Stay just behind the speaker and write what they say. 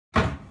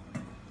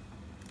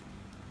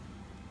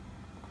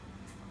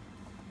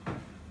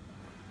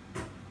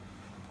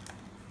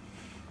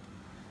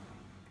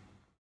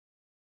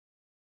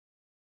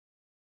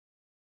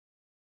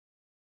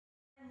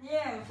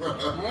Yeah.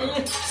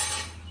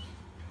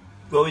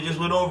 Well, we just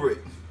went over it.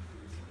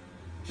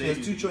 She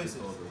has two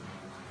choices.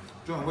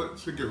 John, what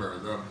should give her?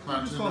 The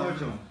plantain? Call her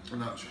John. Or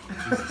not John?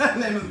 Her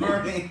name is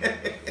Bernie.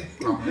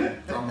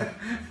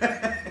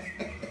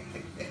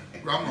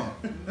 Grandma.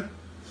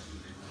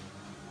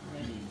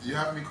 You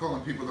have me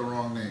calling people the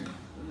wrong name.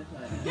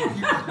 Joan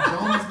is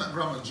not,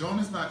 Grandma, Joan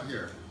is not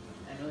here.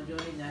 I know Joan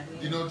is not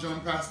here. You know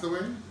Joan passed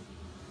away?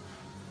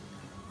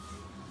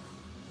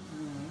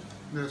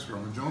 Yes,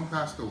 Grandma, Joan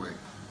passed away.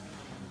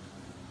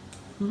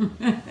 No,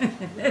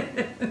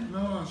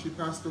 she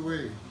passed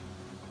away.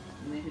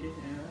 You went to the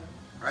funeral?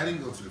 I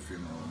didn't go to the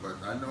funeral, but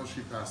I know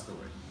she passed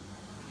away.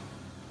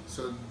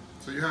 So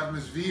you have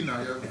Miss V now.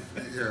 You have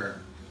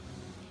here.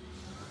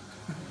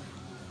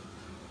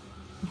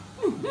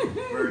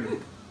 Vernie.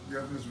 You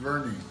have Miss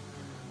Vernie.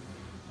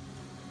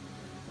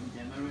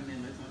 Sometimes I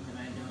remember something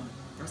I don't.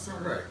 That's all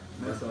right.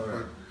 That's all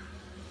right.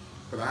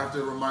 But I have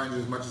to remind you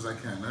as much as I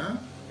can, huh?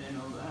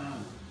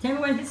 Tell me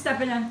when to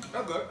stop it on.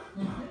 Okay.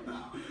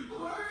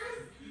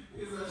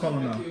 Call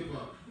him now.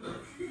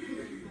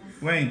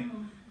 Wayne.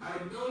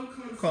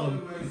 Call him.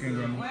 Okay,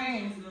 Grandma.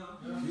 Wayne,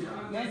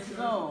 let's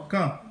go.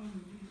 Come. I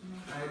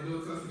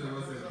don't trust them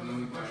as an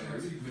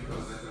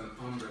because that's an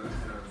umbrella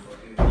for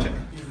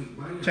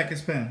Check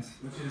his pants.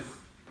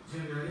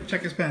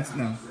 Check his pants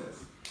now.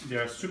 They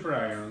are super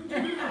iron.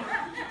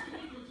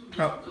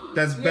 Oh,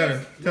 that's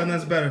better. Tell him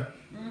that's better.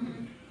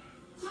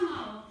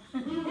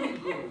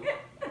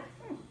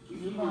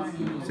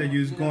 Said you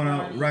was going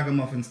out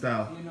ragamuffin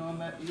style. You know,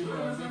 you know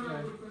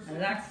better. And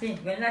Laxi,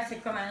 when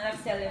Laxi come and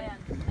Laxi tell him.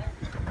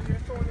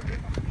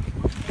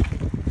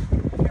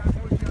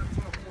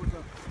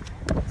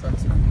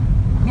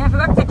 I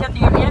forgot to take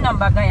your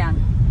number, Diane.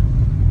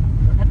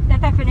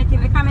 That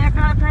definitively come here,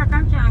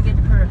 can't get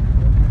her.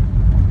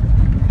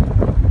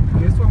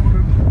 This one will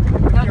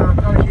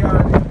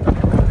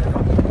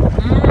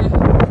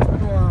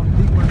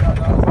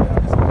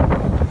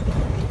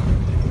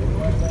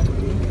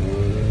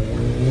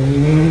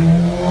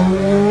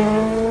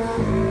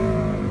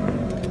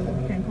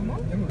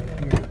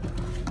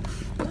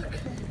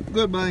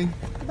Goodbye.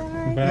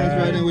 Bye.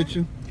 Nice riding with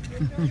you.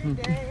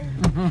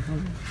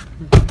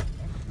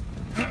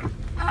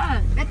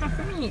 Better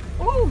for me.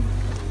 Oh.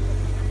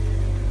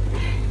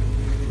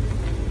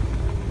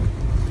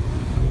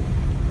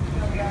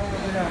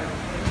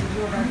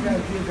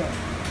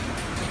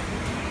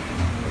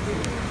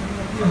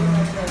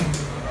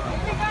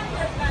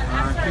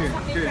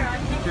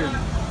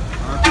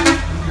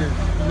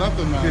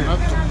 Nothing, man.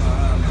 Nothing.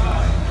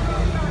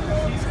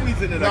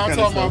 Squeezing it. Now I'm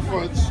talking about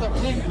foot. Shut up.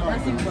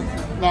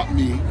 Not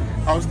me.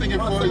 I was thinking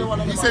for.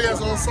 He said he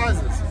has all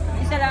sizes.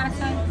 You said last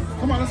time?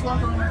 Come on, let's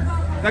walk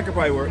around. That could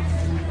probably work. Hey,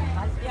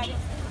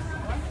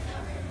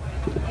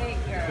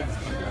 girl.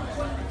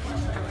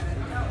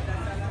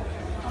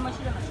 How much is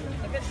it?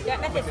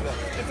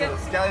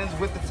 Scallions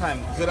with the time.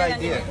 Good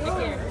idea.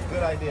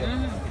 Good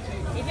idea.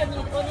 If you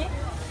need Onyx?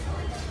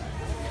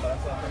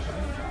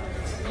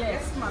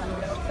 Yes, man.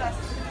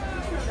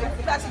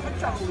 That's for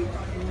trouble with.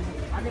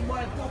 And the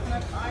boy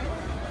coconut oil.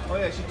 Oh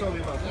yeah, she told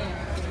me about that.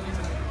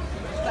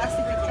 That's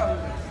for trouble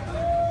with.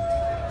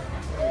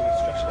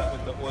 Stretch that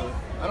with the oil.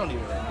 I don't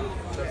even know.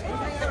 So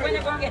when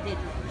you gonna get it?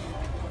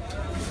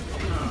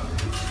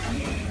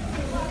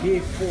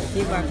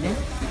 Keep back there.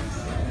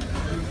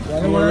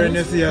 We're in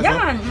this year. Yeah,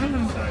 man.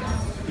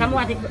 Come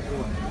what it.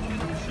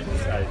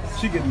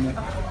 She getting it.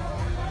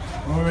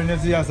 We're in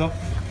this year, so.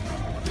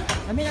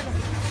 I mean,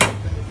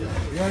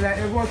 You know that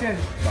it working?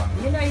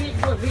 you know,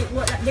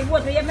 the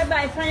boat we have me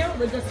buy from you,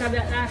 we just have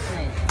that last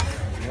night.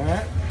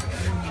 Yeah.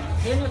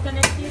 You know the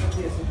next year?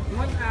 It's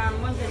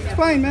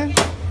fine, man.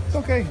 It's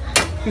okay.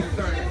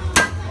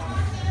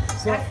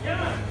 So,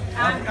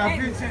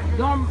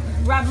 don't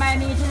grab my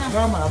meat, you know.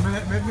 no man,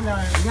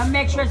 You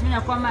make sure it's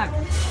not come back.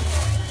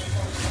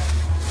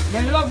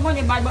 They love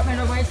money bad, but they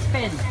don't want to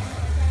spend.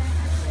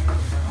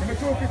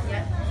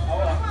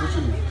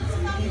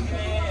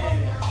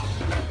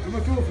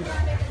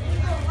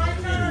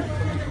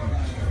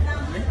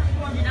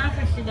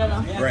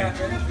 $250. Right.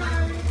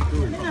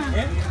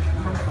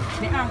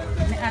 Me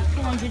add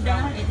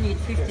 $200, it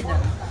needs $50.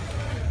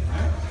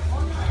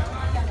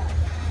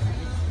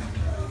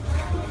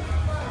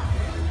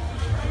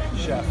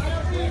 Chef. I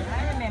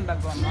remember,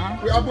 Grandma.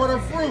 I bought her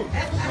fruit. I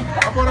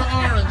bought her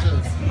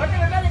oranges. But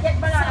we're going to get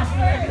bananas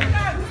here.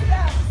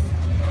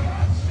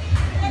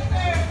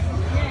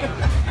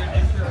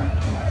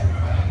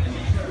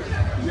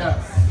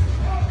 Yes.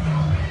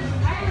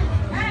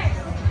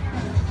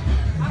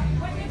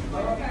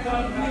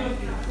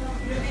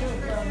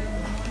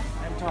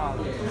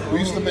 We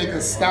used to make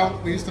a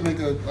stout. We used to make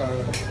a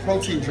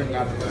protein drink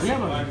out of this. We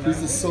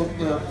used to soak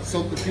the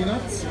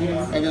peanuts,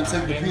 and then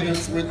take the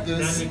peanuts with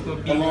this,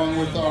 along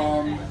with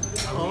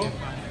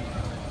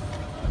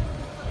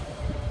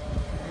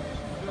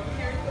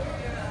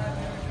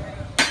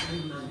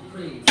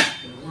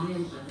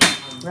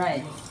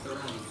Right.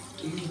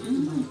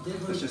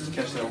 Let's just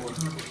catch that one.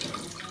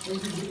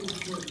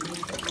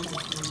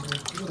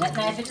 That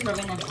knife is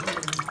rubbing it.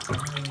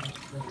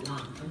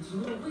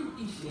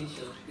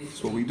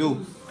 That's what we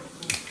do.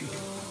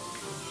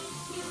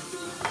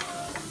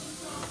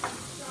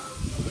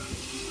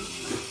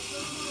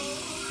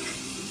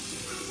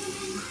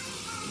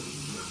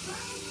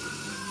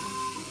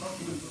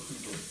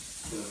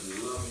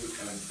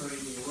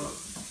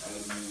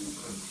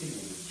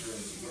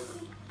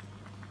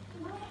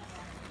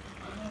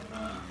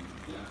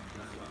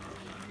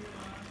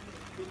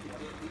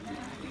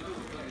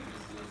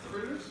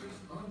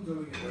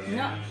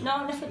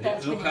 No, that's what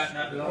that's Look at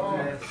that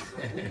Loveless.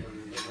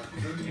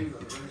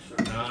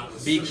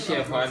 Big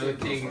chef, all the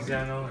things, you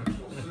know.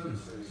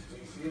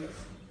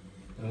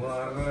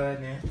 What word,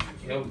 yeah?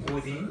 Your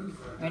pudding.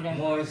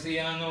 More see,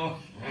 you know.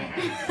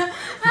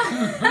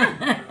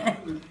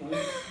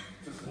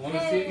 Want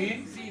to see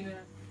it? See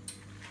that?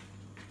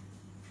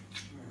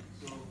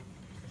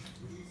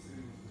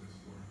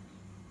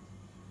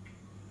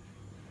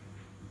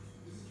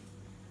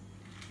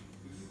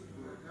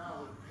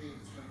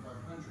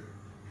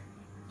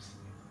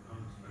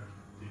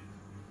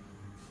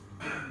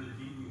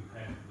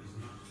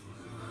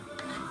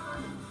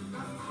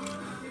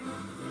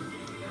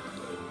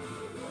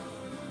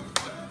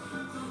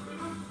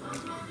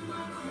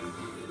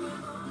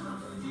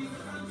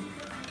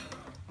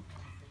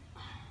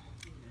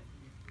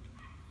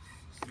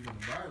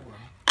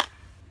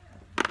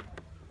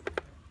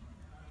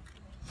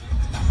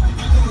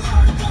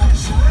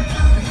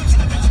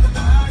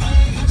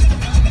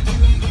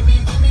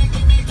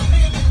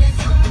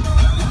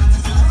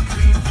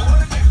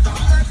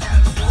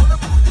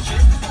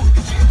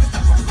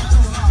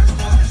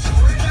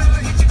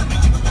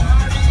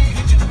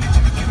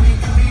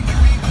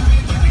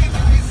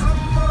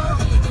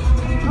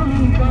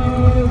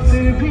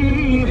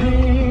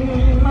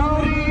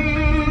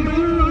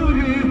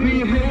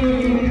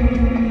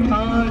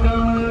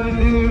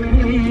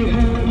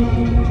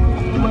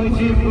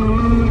 People